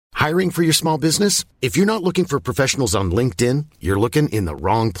Hiring for your small business? If you're not looking for professionals on LinkedIn, you're looking in the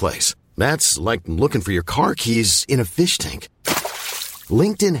wrong place. That's like looking for your car keys in a fish tank.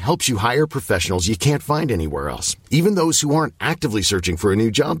 LinkedIn helps you hire professionals you can't find anywhere else, even those who aren't actively searching for a new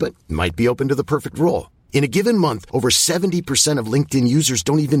job but might be open to the perfect role. In a given month, over 70% of LinkedIn users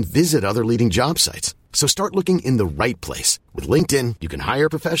don't even visit other leading job sites. So start looking in the right place. With LinkedIn, you can hire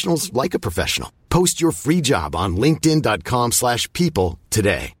professionals like a professional. Post your free job on linkedin.com/people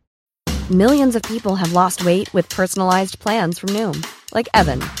today. Millions of people have lost weight with personalized plans from Noom. Like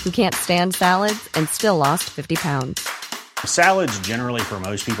Evan, who can't stand salads and still lost 50 pounds. Salads generally for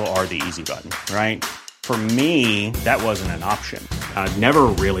most people are the easy button, right? For me, that wasn't an option. I never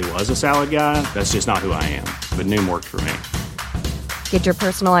really was a salad guy. That's just not who I am. But Noom worked for me. Get your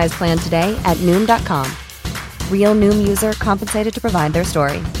personalized plan today at Noom.com. Real Noom user compensated to provide their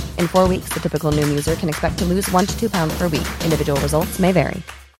story. In 4 weeks, the typical Noom user can expect to lose 1 to 2 pounds per week. Individual results may vary.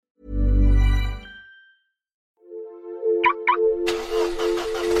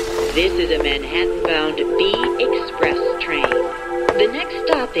 This is a Manhattan-bound B Express train. The next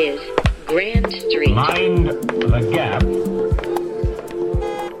stop is Grand Street. Mind the gap.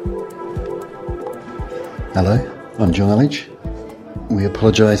 Hello, I'm John Elledge. We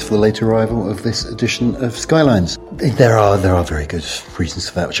apologise for the late arrival of this edition of Skylines. There are very good reasons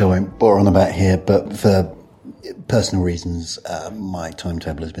for that, which I won't bore on about here, but for personal reasons, my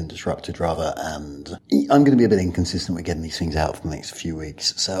timetable has been disrupted rather, and I'm going to be a bit inconsistent with getting these things out for the next few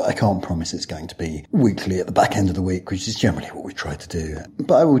weeks, so I can't promise it's going to be weekly at the back end of the week, which is generally what we try to do.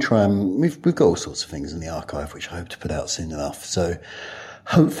 But I will try and we've got all sorts of things in the archive which I hope to put out soon enough, so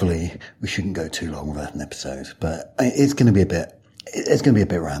hopefully we shouldn't go too long without an episode, but it's going to be a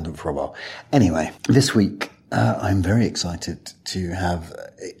bit random for a while. Anyway, this week I'm very excited to have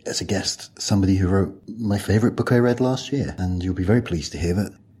as a guest somebody who wrote my favourite book I read last year, and you'll be very pleased to hear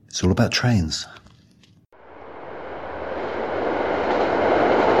that it's all about trains.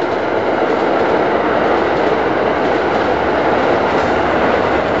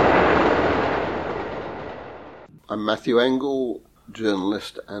 I'm Matthew Engel,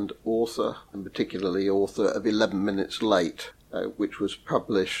 journalist and author, and particularly author of 11 Minutes Late, which was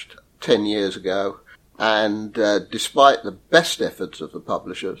published 10 years ago. And despite the best efforts of the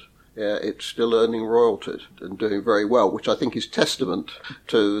publishers, it's still earning royalties and doing very well, which I think is testament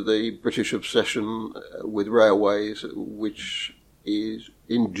to the British obsession with railways, which is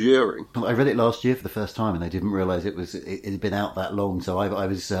enduring. I read it last year for the first time, and I didn't realise it had been out that long. So I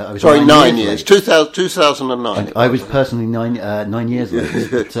was sorry, 9 years, 2009. I was personally 9 years late.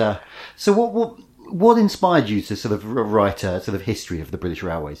 But so what inspired you to sort of write a sort of history of the British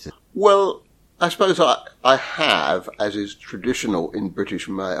railways? Well, I suppose I have, as is traditional in British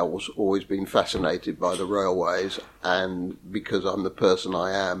mails, always been fascinated by the railways, and because I'm the person I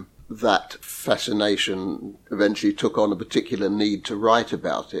am, that fascination eventually took on a particular need to write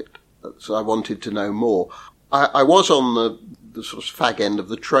about it. So I wanted to know more. I was on the sort of fag end of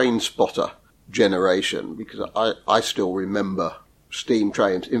the train spotter generation, because I still remember steam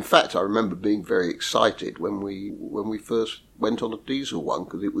trains. In fact, I remember being very excited when we first went on a diesel one,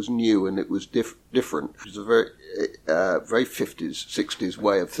 because it was new and it was different. It was a very 50s, 60s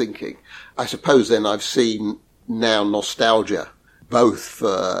way of thinking. I suppose then I've seen now nostalgia, both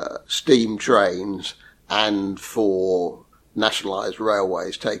for steam trains and for nationalised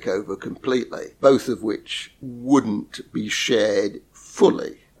railways take over completely, both of which wouldn't be shared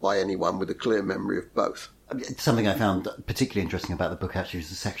fully by anyone with a clear memory of both. Something I found particularly interesting about the book actually is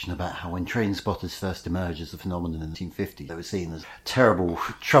the section about how when train spotters first emerged as a phenomenon in the 1950s, they were seen as terrible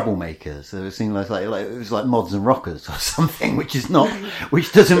troublemakers. They were seen like it was like mods and rockers or something, which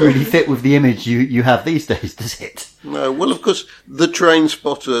doesn't really fit with the image you have these days, does it? No, well, of course, the train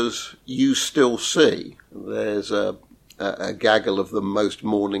spotters you still see. There's a gaggle of them most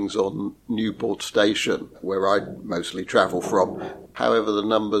mornings on Newport Station, where I mostly travel from. However, the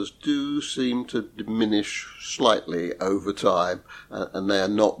numbers do seem to diminish slightly over time, and they are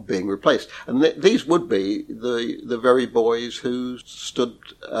not being replaced. And these would be the very boys who stood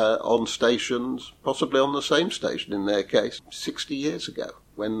on stations, possibly on the same station in their case, 60 years ago,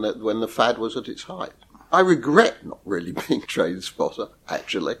 when the fad was at its height. I regret not really being a train spotter,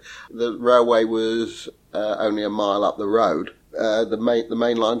 actually. The railway was only a mile up the road. The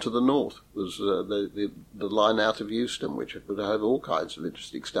main line to the north was the line out of Euston, which would have all kinds of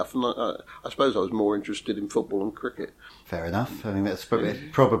interesting stuff. And I suppose I was more interested in football and cricket. Fair enough. I think that's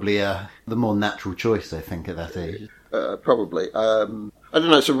probably the more natural choice, I think, at that age. Probably. I don't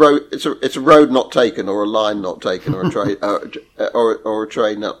know. It's a road not taken, or a line not taken, or a train or a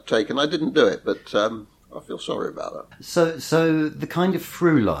train not taken. I didn't do it, but I feel sorry about that. So the kind of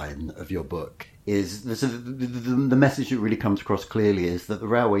through line of your book is the message that really comes across clearly is that the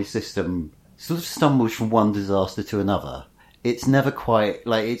railway system sort of stumbles from one disaster to another. It's never quite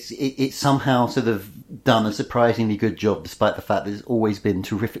like it's somehow sort of done a surprisingly good job, despite the fact that it's always been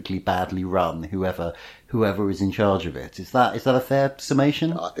terrifically badly run. Whoever is in charge of it, is that a fair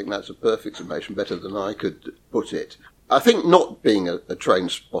summation? I think that's a perfect summation, better than I could put it. I think, not being a train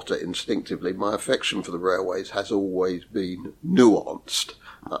spotter instinctively, my affection for the railways has always been nuanced.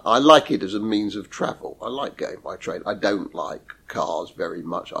 I like it as a means of travel. I like going by train. I don't like cars very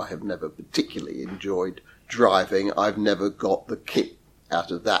much. I have never particularly enjoyed driving. I've never got the kick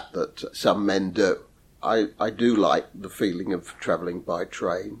out of that some men do. I do like the feeling of travelling by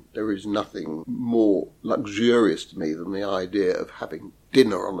train. There is nothing more luxurious to me than the idea of having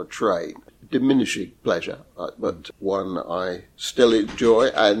dinner on a train. Diminishing pleasure, but one I still enjoy.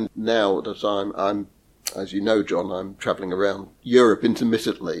 And now that I'm, as you know, John, I'm travelling around Europe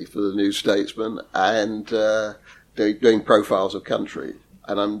intermittently for the New Statesman and doing profiles of country.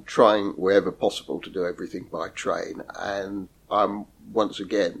 And I'm trying, wherever possible, to do everything by train. And I'm once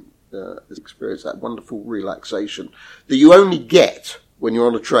again experienced that wonderful relaxation that you only get when you're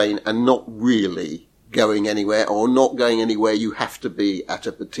on a train and not really going anywhere, or not going anywhere you have to be at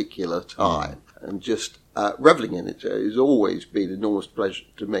a particular time. And just revelling in it has always been an enormous pleasure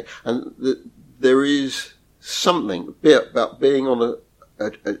to me. And there is something about being on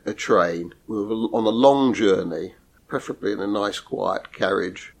a train on a long journey, preferably in a nice quiet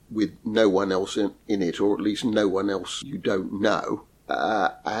carriage with no one else in it, or at least no one else you don't know,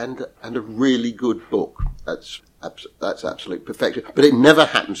 and a really good book. That's absolute perfection. But it never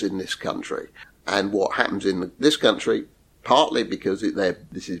happens in this country. And what happens in this country, partly because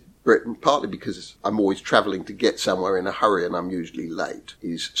this is Britain, partly because I'm always travelling to get somewhere in a hurry and I'm usually late,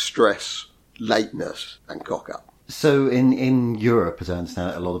 is stress, lateness and cock-up. So in Europe, as I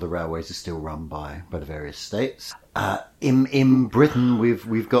understand it, a lot of the railways are still run by the various states. In Britain,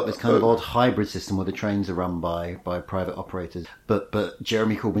 we've got this kind of odd hybrid system where the trains are run by private operators. But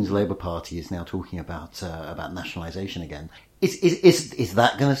Jeremy Corbyn's Labour Party is now talking about nationalisation again. Is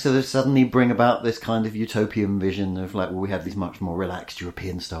that going to sort of suddenly bring about this kind of utopian vision of like, well, we have these much more relaxed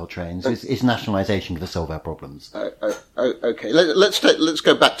European style trains? Is nationalisation going to solve our problems? Okay, let's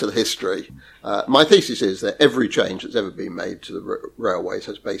go back to the history. My thesis is that every change that's ever been made to the railways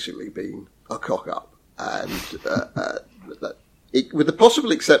has basically been a cock up, and with the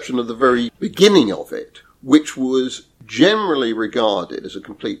possible exception of the very beginning of it, which was generally regarded as a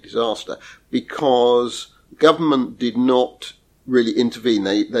complete disaster because government did not really intervene.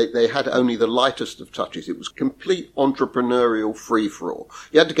 They had only the lightest of touches. It was complete entrepreneurial free-for-all.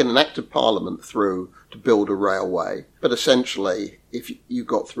 You had to get an act of parliament through to build a railway. But essentially, if you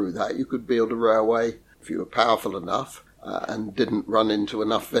got through that, you could build a railway if you were powerful enough and didn't run into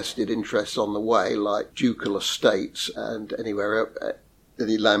enough vested interests on the way, like ducal estates and any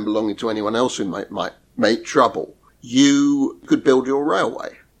land belonging to anyone else who might make trouble. You could build your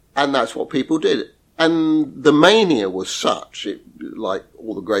railway. And that's what people did. And the mania was such, like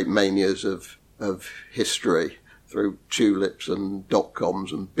all the great manias of history, through tulips and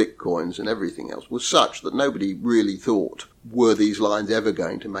dot-coms and bitcoins and everything else, was such that nobody really thought, were these lines ever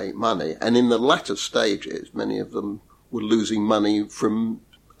going to make money? And in the latter stages, many of them were losing money from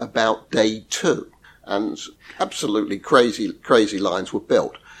about day 2. And absolutely crazy lines were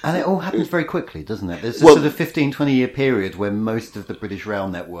built. And it all happens very quickly, doesn't it? There's a sort of 15-20 year period where most of the British rail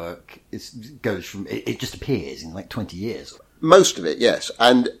network goes from, it just appears in like 20 years. Most of it, yes.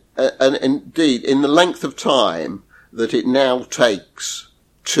 And indeed, in the length of time that it now takes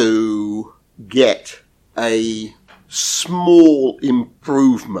to get a small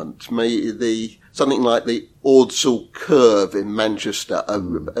improvement, something like the Ordsall Curve in Manchester,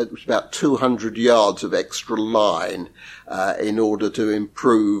 it was about 200 yards of extra line in order to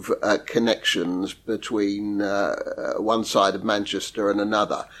improve connections between one side of Manchester and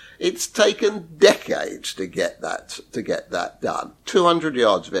another. It's taken decades to get that done. 200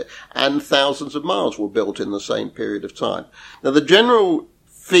 yards of it, and thousands of miles were built in the same period of time. Now, the general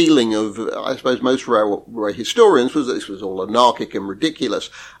feeling of, I suppose, most railway historians was that this was all anarchic and ridiculous,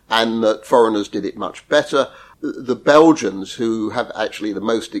 and that foreigners did it much better. The Belgians, who have actually the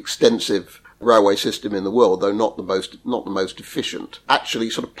most extensive railway system in the world, though not the most efficient, actually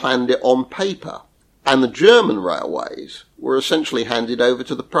sort of planned it on paper. And the German railways were essentially handed over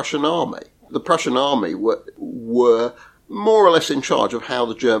to the Prussian army. The Prussian army were more or less in charge of how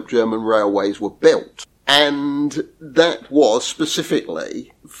the German railways were built. And that was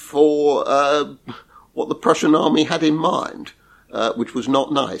specifically for what the Prussian army had in mind. which was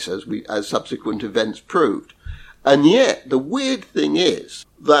not nice, as subsequent events proved. And yet, the weird thing is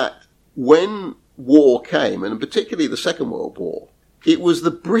that when war came, and particularly the Second World War, it was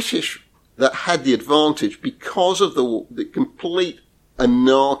the British that had the advantage because of the complete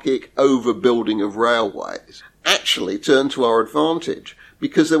anarchic overbuilding of railways actually turned to our advantage,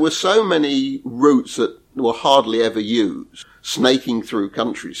 because there were so many routes that were hardly ever used, snaking through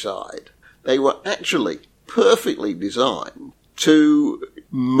countryside. They were actually perfectly designed to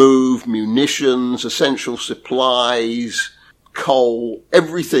move munitions, essential supplies, coal,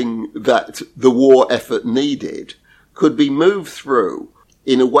 everything that the war effort needed could be moved through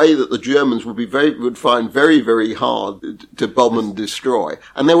in a way that the Germans would find very, very hard to bomb and destroy.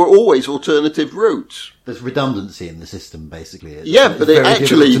 And there were always alternative routes. There's redundancy in the system, basically. Yeah, but it's very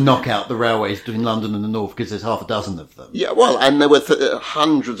actually difficult to knock out the railways between London and the north because there's half a dozen of them. Yeah, well, and there were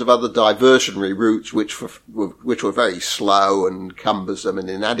hundreds of other diversionary routes which were very slow and cumbersome and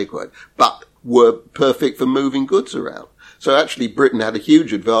inadequate, but were perfect for moving goods around. So actually, Britain had a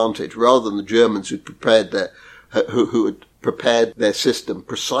huge advantage, rather than the Germans who had prepared their system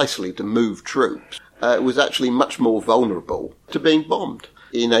precisely to move troops. It was actually much more vulnerable to being bombed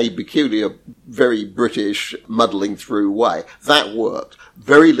in a peculiar, very British, muddling through way. That worked.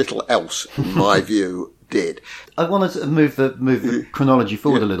 Very little else, in my view, did. I wanted to move the chronology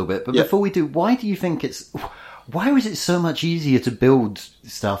forward a little bit, but before we do, why was it so much easier to build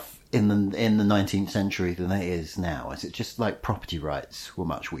stuff in the 19th century than it is now? Is it just like property rights were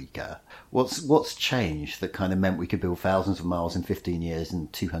much weaker? What's changed that kind of meant we could build thousands of miles in 15 years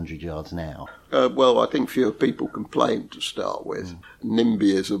and 200 yards now? Well, I think fewer people complained to start with.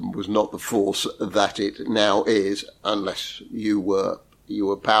 NIMBYism was not the force that it now is, unless you were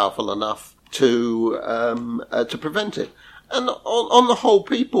powerful enough to prevent it. And on the whole,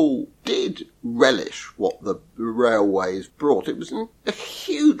 people did relish what the railways brought. It was a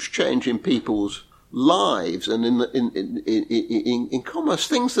huge change in people's lives and in commerce,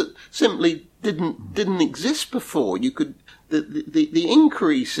 things that simply didn't exist before. You could the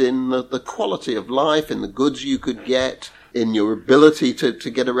increase in the quality of life, in the goods you could get, in your ability to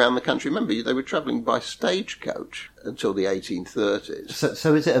get around the country. Remember, they were travelling by stagecoach until the 1830s.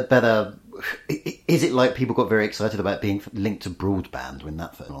 So is it like people got very excited about being linked to broadband when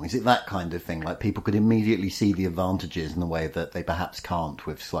that first along? Is it that kind of thing? Like people could immediately see the advantages in a way that they perhaps can't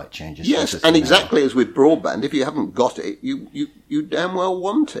with slight changes? Yes, and exactly as with broadband, if you haven't got it, you damn well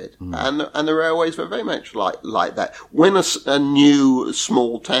want it. And the railways were very much like that. When a new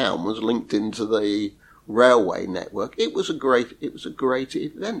small town was linked into the railway network, it was a great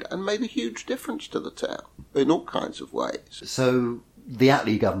event and made a huge difference to the town in all kinds of ways. So the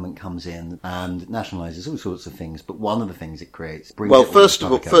Attlee government comes in and nationalises all sorts of things, but one of the things it creates first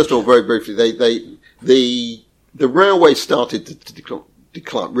of all, very briefly, the railway started to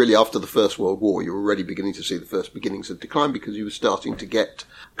decline really after the First World War. You were already beginning to see the first beginnings of decline because you were starting to get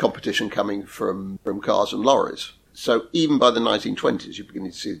competition coming from cars and lorries. So even by the 1920s, you're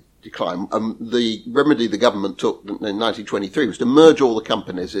beginning to see decline. The remedy the government took in 1923 was to merge all the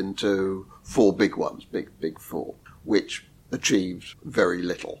companies into four big ones, big four, which achieved very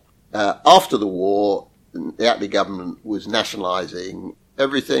little. After the war, the Attlee government was nationalising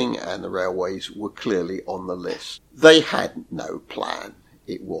everything, and the railways were clearly on the list. They had no plan.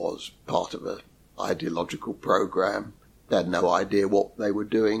 It was part of an ideological programme. They had no idea what they were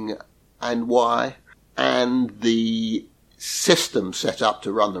doing and why. And the system set up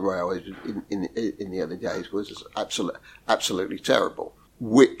to run the railways in the early days was absolutely terrible,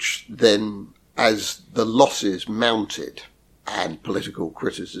 which then, as the losses mounted and political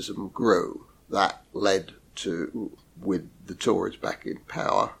criticism grew, that led to, with the Tories back in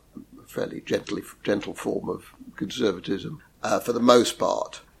power, a fairly gentle form of conservatism for the most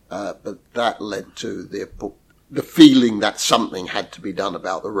part, but that led to the feeling that something had to be done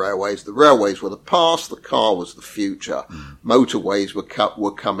about the railways. The railways were the past, the car was the future. Motorways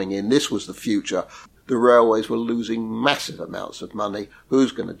were coming in, this was the future. The railways were losing massive amounts of money.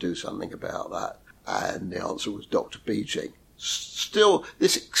 Who's going to do something about that? And the answer was Dr. Beeching. Still,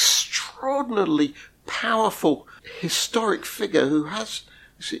 this extraordinarily powerful historic figure who has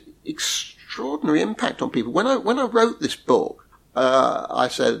this extraordinary impact on people. When I wrote this book, I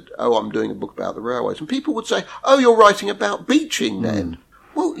said, I'm doing a book about the railways. And people would say, you're writing about Beeching then.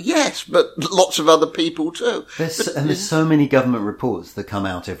 Well, yes, but lots of other people too. There's so many government reports that come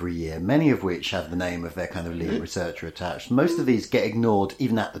out every year, many of which have the name of their kind of lead researcher attached. Most of these get ignored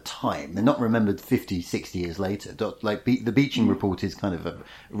even at the time. They're not remembered 50, 60 years later. Like the Beeching report is kind of a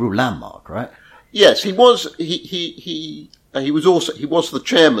real landmark, right? Yes, he was. He And he was the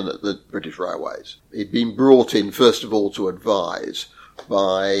chairman at the British Railways. He'd been brought in, first of all, to advise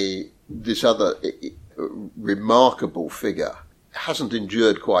by this other remarkable figure. Hasn't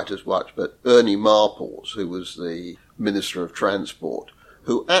endured quite as much, but Ernie Marples, who was the Minister of Transport,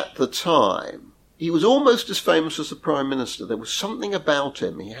 who at the time, he was almost as famous as the Prime Minister. There was something about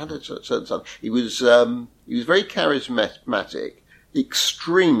him. He had a certain something. He was very charismatic,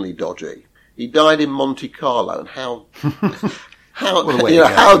 extremely dodgy. He died in Monte Carlo, and how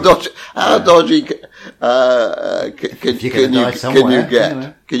dodgy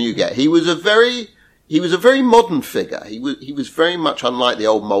can you get? He was a very modern figure. He was very much unlike the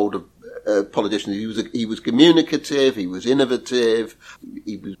old mould of politicians. He was communicative. He was innovative.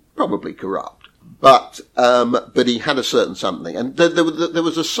 He was probably corrupt, but he had a certain something. And there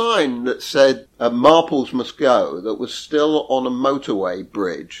was a sign that said Marples must go, that was still on a motorway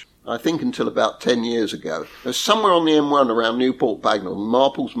bridge, I think until about 10 years ago. There's somewhere on the M1 around Newport Pagnell,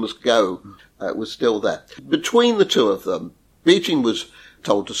 Marples must go was still there. Between the two of them, Beeching was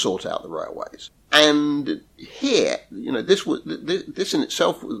told to sort out the railways. And here, this in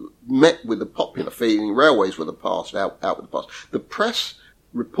itself was met with a popular feeling. Railways were the past, out with the past. The press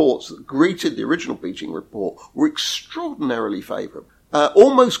reports that greeted the original Beeching report were extraordinarily favourable,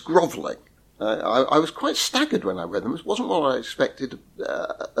 almost grovelling. I was quite staggered when I read them. It wasn't what I expected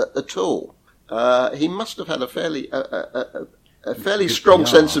at all. He must have had a fairly strong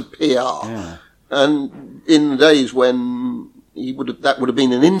sense of PR, yeah. And in the days when that would have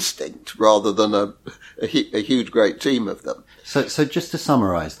been an instinct rather than a huge great team of them. So just to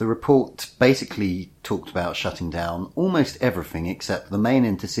summarise, the report basically talked about shutting down almost everything except the main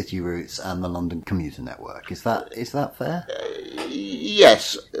intercity routes and the London commuter network. Is that fair?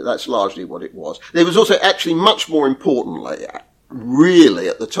 Yes, that's largely what it was. There was also actually much more importantly, really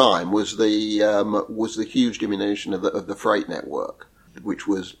at the time, was the huge diminution of the freight network, which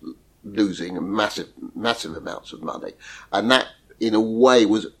was losing massive amounts of money, and that in a way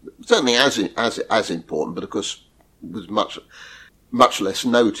was certainly as important, but of course was much less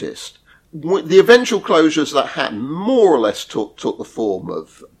noticed. The eventual closures that happened more or less took the form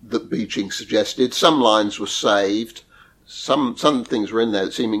of that Beeching suggested. Some lines were saved. Some things were in there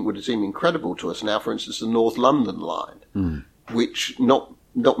that would seem incredible to us now. For instance, the North London line, which not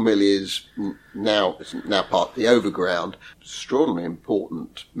merely is now part of the Overground, extraordinarily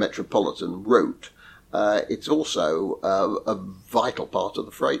important metropolitan route. It's also a vital part of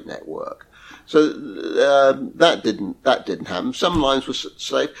the freight network. So that didn't happen. Some lines were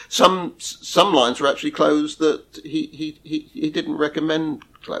saved. Some lines were actually closed that he didn't recommend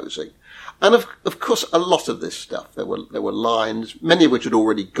closing. And of course, a lot of this stuff, there were lines, many of which had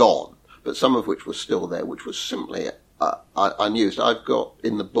already gone, but some of which were still there, which was simply unused. I've got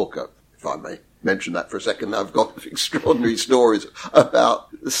in the book, if I may mention that for a second, I've got extraordinary stories about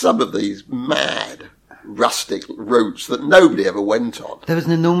some of these mad rustic routes that nobody ever went on. There was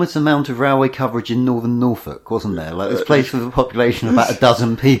an enormous amount of railway coverage in northern Norfolk, wasn't there? Like this place with a population of about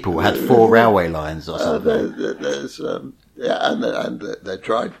 12 people had 4 railway lines or something. And they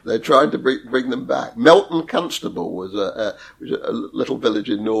tried to bring them back. Melton Constable was a little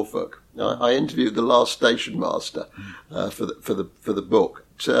village in Norfolk. I interviewed the last station master for the book.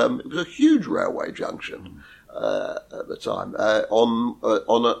 It was a huge railway junction at the time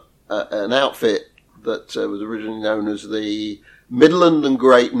on an outfit that was originally known as the Midland and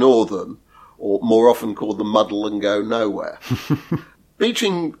Great Northern, or more often called the Muddle and Go Nowhere.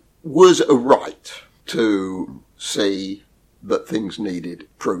 Beeching was right to see that things needed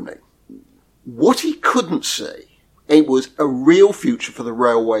pruning. What he couldn't see, it was a real future for the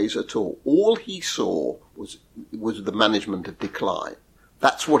railways at all. All he saw was the management of decline.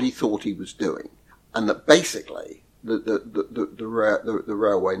 That's what he thought he was doing, and that basically the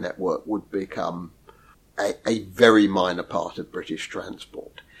railway network would become a very minor part of British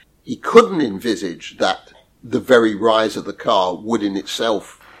transport. He couldn't envisage that the very rise of the car would in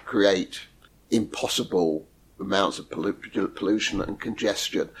itself create impossible amounts of pollution and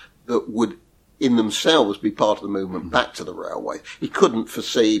congestion that would in themselves be part of the movement back to the railway. He couldn't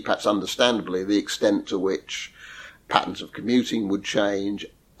foresee, perhaps understandably, the extent to which patterns of commuting would change,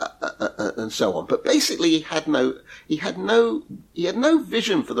 and so on. But basically he had no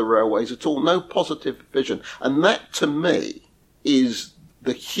vision for the railways at all, no positive vision. And that to me is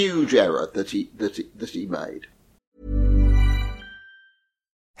the huge error that he made.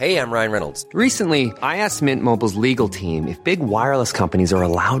 Hey, I'm Ryan Reynolds. Recently, I asked Mint Mobile's legal team if big wireless companies are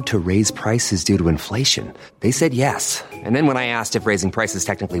allowed to raise prices due to inflation. They said yes. And then when I asked if raising prices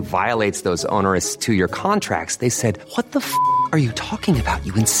technically violates those onerous 2-year contracts, they said, "What the f*** are you talking about,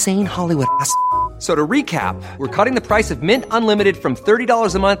 you insane Hollywood ass f- So to recap, we're cutting the price of Mint Unlimited from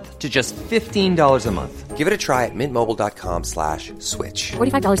 $30 a month to just $15 a month. Give it a try at mintmobile.com/switch.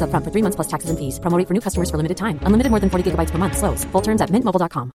 $45 up front for 3 months plus taxes and fees. Promo rate for new customers for limited time. Unlimited more than 40 gigabytes per month. Slows full terms at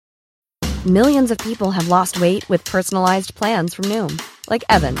mintmobile.com. Millions of people have lost weight with personalized plans from Noom. Like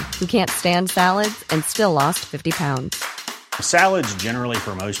Evan, who can't stand salads and still lost 50 pounds. Salads generally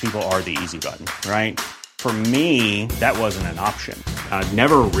for most people are the easy button, right? For me, that wasn't an option. I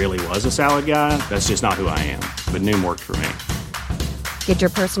never really was a salad guy. That's just not who I am. But Noom worked for me. Get your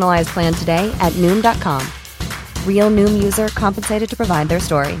personalized plan today at Noom.com. Real Noom user compensated to provide their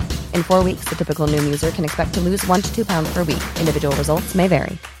story. In 4 weeks, the typical Noom user can expect to lose 1 to 2 pounds per week. Individual results may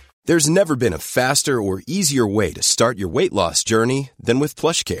vary. There's never been a faster or easier way to start your weight loss journey than with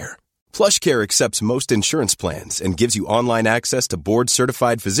PlushCare. PlushCare accepts most insurance plans and gives you online access to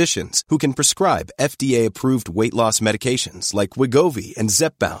board-certified physicians who can prescribe FDA-approved weight loss medications like Wegovy and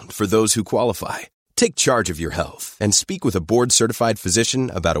Zepbound for those who qualify. Take charge of your health and speak with a board-certified physician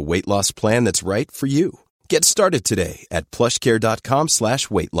about a weight loss plan that's right for you. Get started today at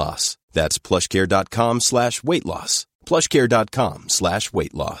plushcare.com/weight loss. That's plushcare.com/weight loss.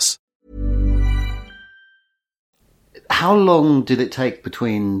 plushcare.com/weight loss. How long did it take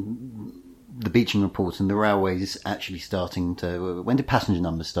between the Beeching report and the railways actually starting to... When did passenger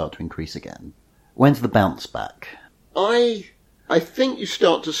numbers start to increase again? When's the bounce back? I think you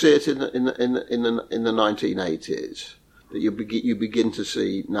start to see it in the 1980s. That you begin to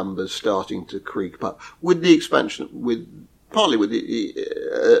see numbers starting to creep up with the expansion, partly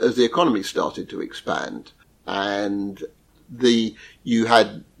as the economy started to expand, and you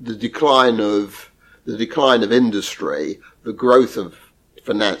had the decline of industry, the growth of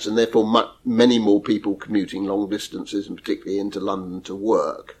finance, and therefore many more people commuting long distances, and particularly into London to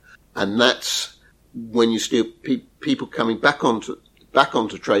work. And that's when you see people coming back onto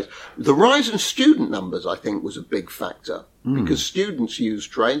trains. The rise in student numbers, I think, was a big factor because students use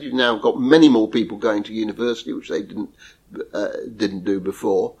trains. You've now got many more people going to university, which they didn't do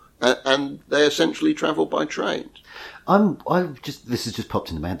before, and they essentially travel by trains. This has just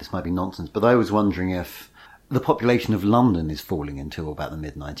popped into my head. This might be nonsense, but I was wondering if the population of London is falling until about the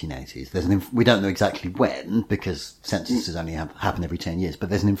mid-1980s. We don't know exactly when, because censuses only happen every 10 years, but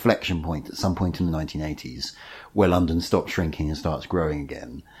there's an inflection point at some point in the 1980s where London stops shrinking and starts growing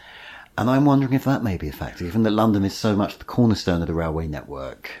again. And I'm wondering if that may be a factor, given that London is so much the cornerstone of the railway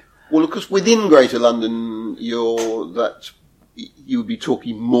network. Well, because within Greater London, you would be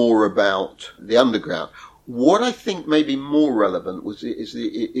talking more about the underground. What I think may be more relevant was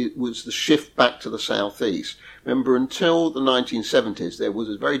the shift back to the southeast. Remember, until the 1970s, there was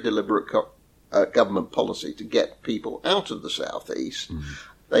a very deliberate government policy to get people out of the southeast.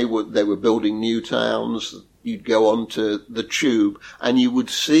 They were building new towns. You'd go onto the tube, and you would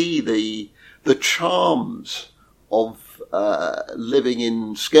see the charms of living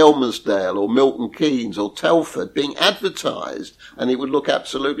in Skelmersdale or Milton Keynes or Telford being advertised, and it would look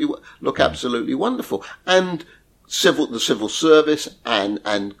absolutely wonderful. And the civil service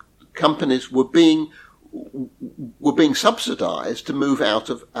and companies were being subsidised to move out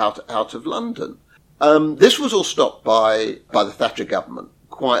of London. This was all stopped by the Thatcher government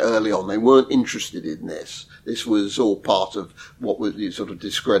quite early on. They weren't interested in this. This was all part of what was the sort of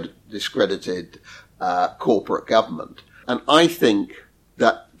discredited corporate government. And I think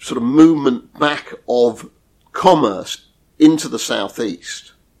that sort of movement back of commerce into the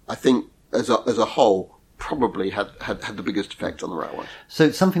southeast, I think as a whole, probably had the biggest effect on the railways.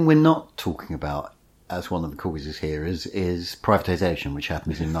 So something we're not talking about as one of the causes here is privatisation, which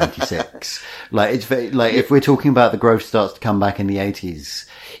happens in 96. If we're talking about the growth starts to come back in the 80s,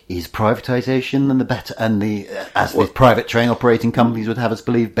 is privatisation as the private train operating companies would have us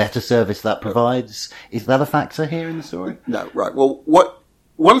believe, better service that provides? Is that a factor here in the story? No, right. Well,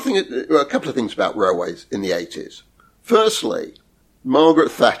 a couple of things about railways in the 80s. Firstly,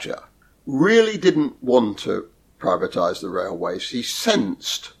 Margaret Thatcher really didn't want to privatise the railways. She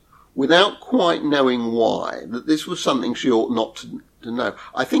sensed, without quite knowing why, that this was something she ought not to know.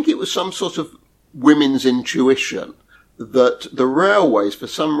 I think it was some sort of women's intuition that the railways, for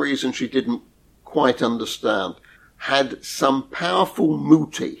some reason she didn't quite understand, had some powerful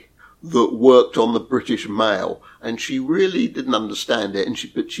mootie that worked on the British Mail, and she really didn't understand it,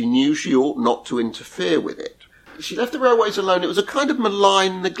 but she knew she ought not to interfere with it. She left the railways alone. It was a kind of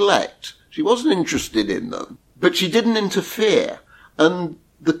malign neglect. She wasn't interested in them, but she didn't interfere. And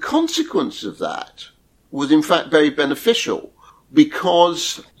the consequence of that was in fact very beneficial,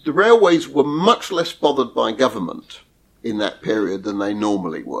 because the railways were much less bothered by government in that period than they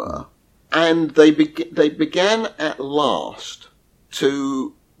normally were. And they began at last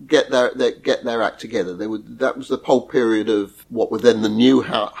to get their act together. That was the whole period of what were then the new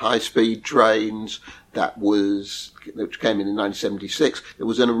high-speed trains. Which came in 1976. There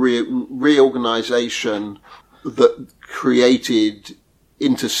was then a reorganisation that created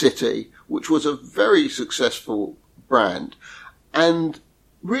Intercity, which was a very successful brand. And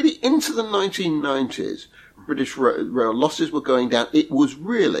really into the 1990s, British Rail losses were going down. It was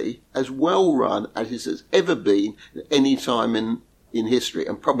really as well run as it has ever been at any time in history,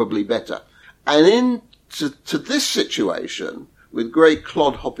 and probably better. And to this situation, with great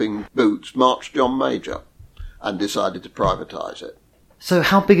clod-hopping boots, marched John Major and decided to privatise it. So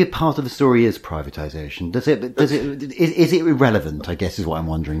how big a part of the story is privatisation? Is it irrelevant, I guess, is what I'm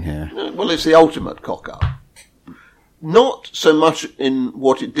wondering here. Well, it's the ultimate cock-up. Not so much in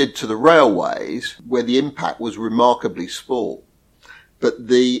what it did to the railways, where the impact was remarkably small, but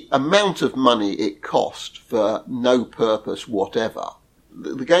the amount of money it cost for no purpose whatever.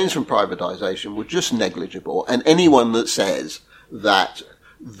 The gains from privatisation were just negligible, and anyone that says that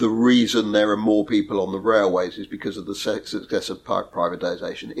the reason there are more people on the railways is because of the success of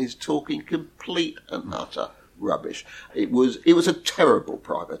privatisation is talking complete and utter rubbish. It was a terrible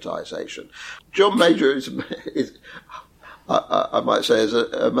privatisation. John Major is I might say, is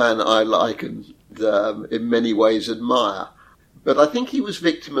a man I like and in many ways admire, but I think he was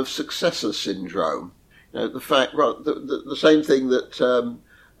victim of successor syndrome. The same thing that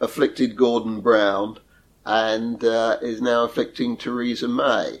afflicted Gordon Brown and is now afflicting Theresa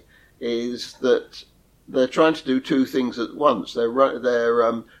May, is that they're trying to do two things at once. They're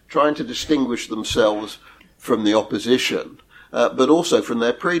trying to distinguish themselves from the opposition, but also from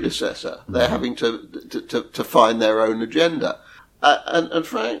their predecessor. They're having to find their own agenda.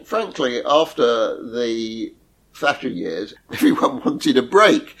 Frankly, after the Thatcher years, everyone wanted a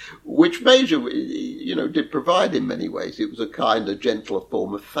break, which Major, did provide in many ways. It was a kinder, gentler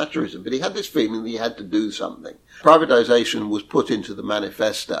form of Thatcherism, but he had this feeling that he had to do something. Privatisation was put into the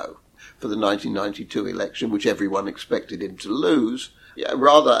manifesto for the 1992 election, which everyone expected him to lose,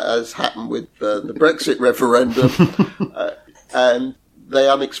 rather as happened with the Brexit referendum, and they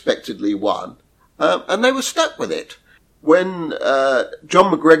unexpectedly won, and they were stuck with it. When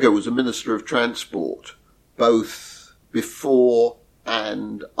John McGregor was a Minister of Transport, both before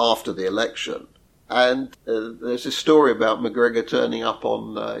and after the election. And there's a story about McGregor turning up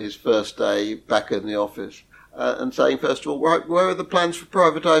on his first day back in the office and saying, first of all, right, where are the plans for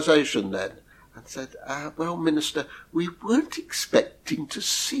privatisation then? And said, well, Minister, we weren't expecting to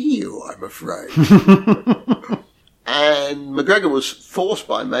see you, I'm afraid. And McGregor was told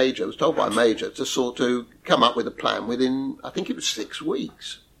by Major to sort of come up with a plan within, I think it was 6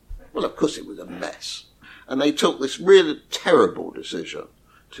 weeks. Well, of course it was a mess. And they took this really terrible decision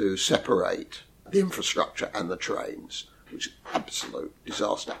to separate the infrastructure and the trains, which is an absolute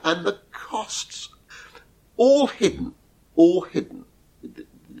disaster. And the costs, all hidden. The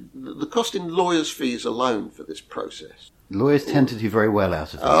cost in lawyers' fees alone for this process. Lawyers tend to do very well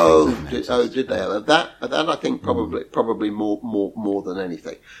out of these things. Did they? That I think probably more than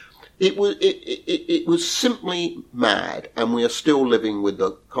anything. It was simply mad, and we are still living with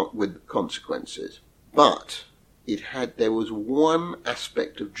the consequences. But there was one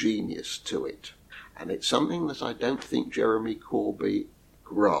aspect of genius to it, and it's something that I don't think Jeremy Corbyn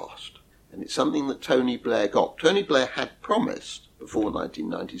grasped, and it's something that Tony Blair got. Tony Blair had promised before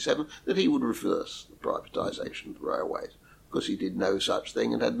 1997 that he would reverse the privatisation of the railways, because he did no such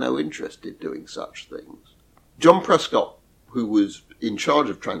thing and had no interest in doing such things. John Prescott, who was in charge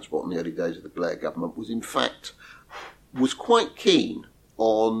of transport in the early days of the Blair government, was quite keen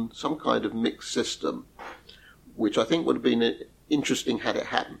on some kind of mixed system, which I think would have been interesting had it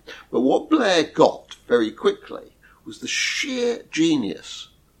happened. But what Blair got very quickly was the sheer genius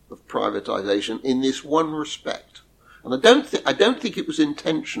of privatisation in this one respect. And I don't think it was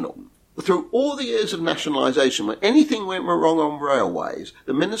intentional. Through all the years of nationalisation, when anything went wrong on railways,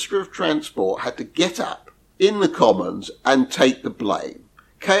 the Minister of Transport had to get up in the Commons and take the blame.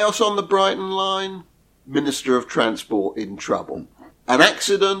 Chaos on the Brighton line, Minister of Transport in trouble. An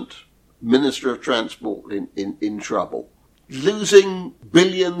accident, Minister of Transport in trouble. Losing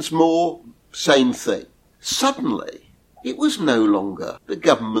billions more, same thing. Suddenly, it was no longer the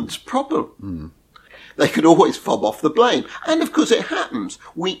government's problem. They could always fob off the blame. And of course it happens.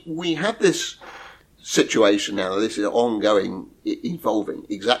 We have this situation now, this is ongoing, involving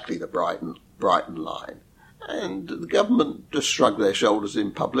exactly the Brighton line. And the government just shrug their shoulders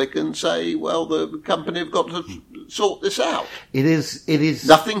in public and say, well, the company have got to sort this out. It is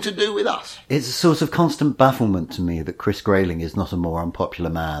nothing to do with us. It's a sort of constant bafflement to me that Chris Grayling is not a more unpopular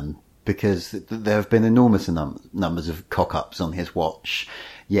man, because there have been enormous numbers of cock-ups on his watch.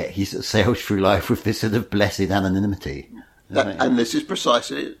 yet he sort of sailed through life with this sort of blessed anonymity. And this is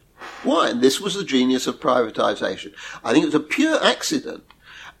precisely why. And this was the genius of privatisation. I think it was a pure accident,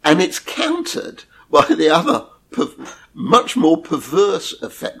 and it's countered by the other much more perverse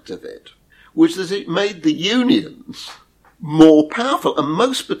effect of it, which is it made the unions more powerful, and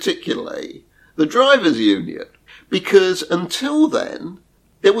most particularly the drivers' union, because until then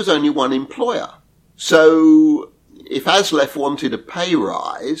there was only one employer. So if ASLEF wanted a pay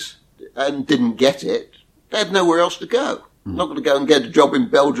rise and didn't get it, they had nowhere else to go. Not going to go and get a job in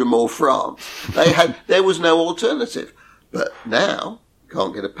Belgium or France. There was no alternative. But now,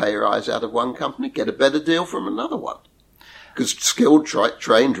 can't get a pay rise out of one company, get a better deal from another one. Because skilled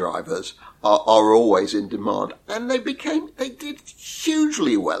train drivers are always in demand. And they did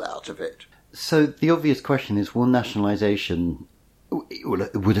hugely well out of it. So the obvious question is, would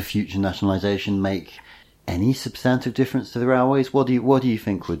a future nationalisation make any substantive difference to the railways? What do you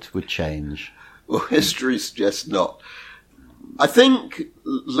think would change? Well, history suggests not. I think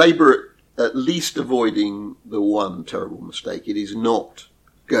Labour, at least avoiding the one terrible mistake, it is not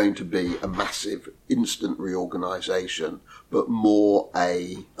going to be a massive instant reorganisation, but more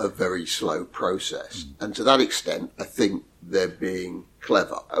a very slow process. And to that extent, I think they're being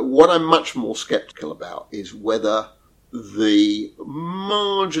clever. What I'm much more sceptical about is whether the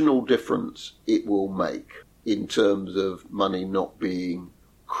marginal difference it will make in terms of money not being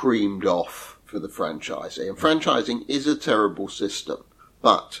creamed off for the franchisee. And franchising is a terrible system,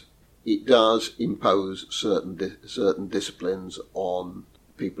 but it does impose certain disciplines on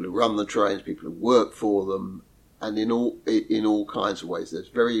people who run the trains, people who work for them, and in all kinds of ways. There's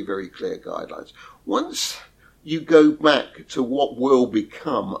very, very clear guidelines. Once you go back to what will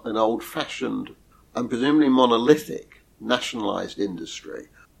become an old-fashioned and presumably monolithic nationalised industry,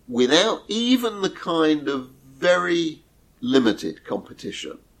 without even the kind of very limited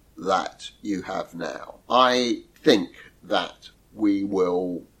competition that you have now, I think that we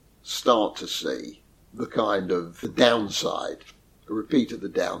will start to see the kind of the downside, a repeat of the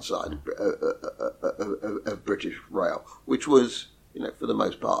downside of British Rail, which was, for the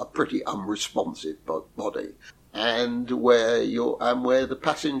most part, a pretty unresponsive body, and where the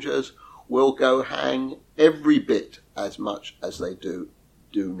passengers will go hang every bit as much as they do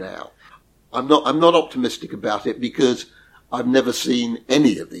now. I'm not optimistic about it because I've never seen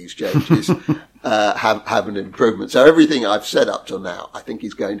any of these changes have an improvement. So everything I've said up till now, I think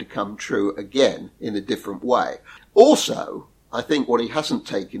is going to come true again in a different way. Also, I think what he hasn't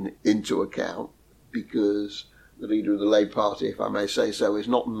taken into account, because the leader of the Labour Party, if I may say so, is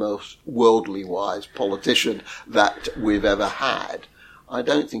not the most worldly wise politician that we've ever had, I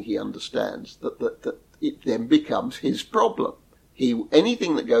don't think he understands that it then becomes his problem.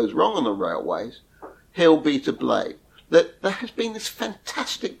 Anything that goes wrong on the railways, he'll be to blame. That there has been this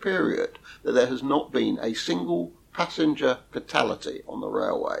fantastic period that there has not been a single passenger fatality on the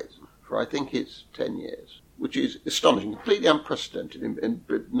railways for I think it's 10 years, which is astonishing, completely unprecedented. And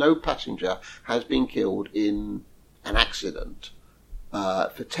no passenger has been killed in an accident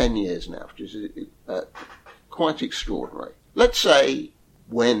for 10 years now, which is quite extraordinary. Let's say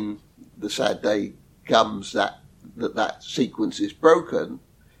when the sad day comes that sequence is broken,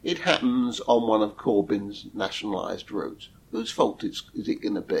 it happens on one of Corbyn's nationalised routes. Whose fault is it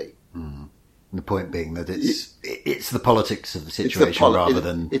going to be? Mm. The point being that it's the politics of the situation rather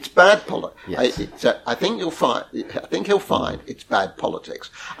than it's bad politics. Yes. I think he'll find it's bad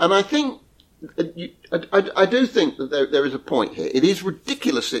politics, and I think I do think that there is a point here. It is a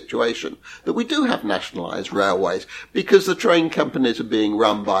ridiculous situation that we do have nationalised railways because the train companies are being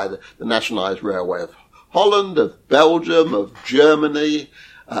run by the nationalised railway of Holland, of Belgium, of Germany,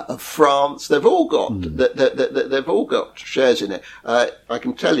 of France. They've all got they've all got shares in it. I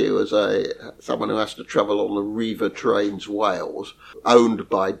can tell you, as someone who has to travel on the Riva Trains Wales, owned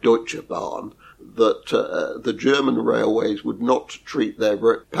by Deutsche Bahn, that the German railways would not treat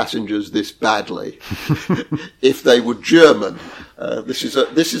their passengers this badly if they were German. This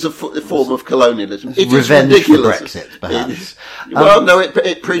is a form of colonialism. It is ridiculous. For Brexit, perhaps. No,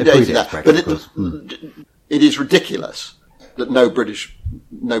 it predated that, Brexit, but it is ridiculous that no British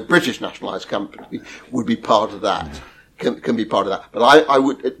nationalised company would be part of that. Can be part of that,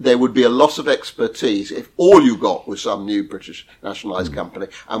 but there would be a loss of expertise if all you got was some new British nationalised company,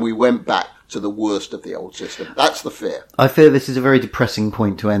 and we went back to the worst of the old system. That's the fear. I fear this is a very depressing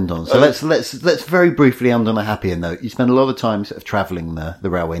point to end on. So let's very briefly end on a happier note. You spend a lot of time sort of travelling the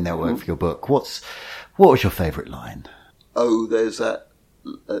railway network for your book. What was your favourite line? Oh, there's that.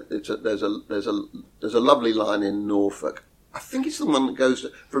 There's a lovely line in Norfolk I think it's the one that goes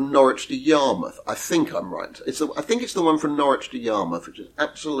from Norwich to Yarmouth. I think I'm right. I think it's the one from Norwich to Yarmouth, which is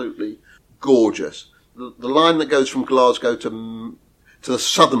absolutely gorgeous. The line that goes from Glasgow to the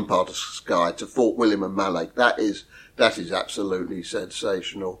southern part of Skye, to Fort William and Mallaig, that is absolutely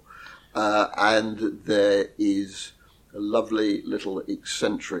sensational. And there is a lovely little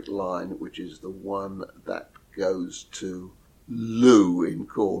eccentric line, which is the one that goes to Looe in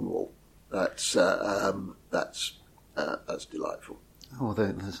Cornwall. That's delightful. Oh,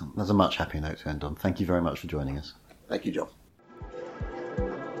 there's a much happier note to end on. Thank you very much for joining us. Thank you, John.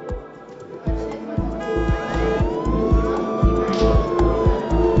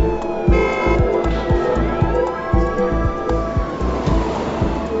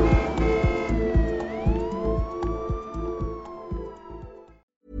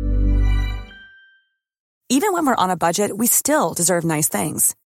 Even when we're on a budget, we still deserve nice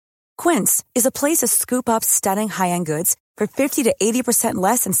things. Quince is a place to scoop up stunning high-end goods for 50 to 80%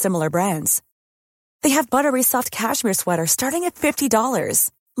 less than similar brands. They have buttery soft cashmere sweaters starting at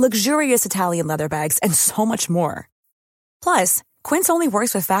 $50, luxurious Italian leather bags, and so much more. Plus, Quince only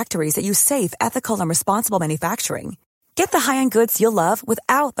works with factories that use safe, ethical, and responsible manufacturing. Get the high-end goods you'll love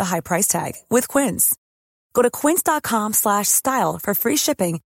without the high price tag with Quince. Go to quince.com/style for free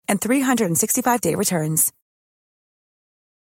shipping and 365-day returns.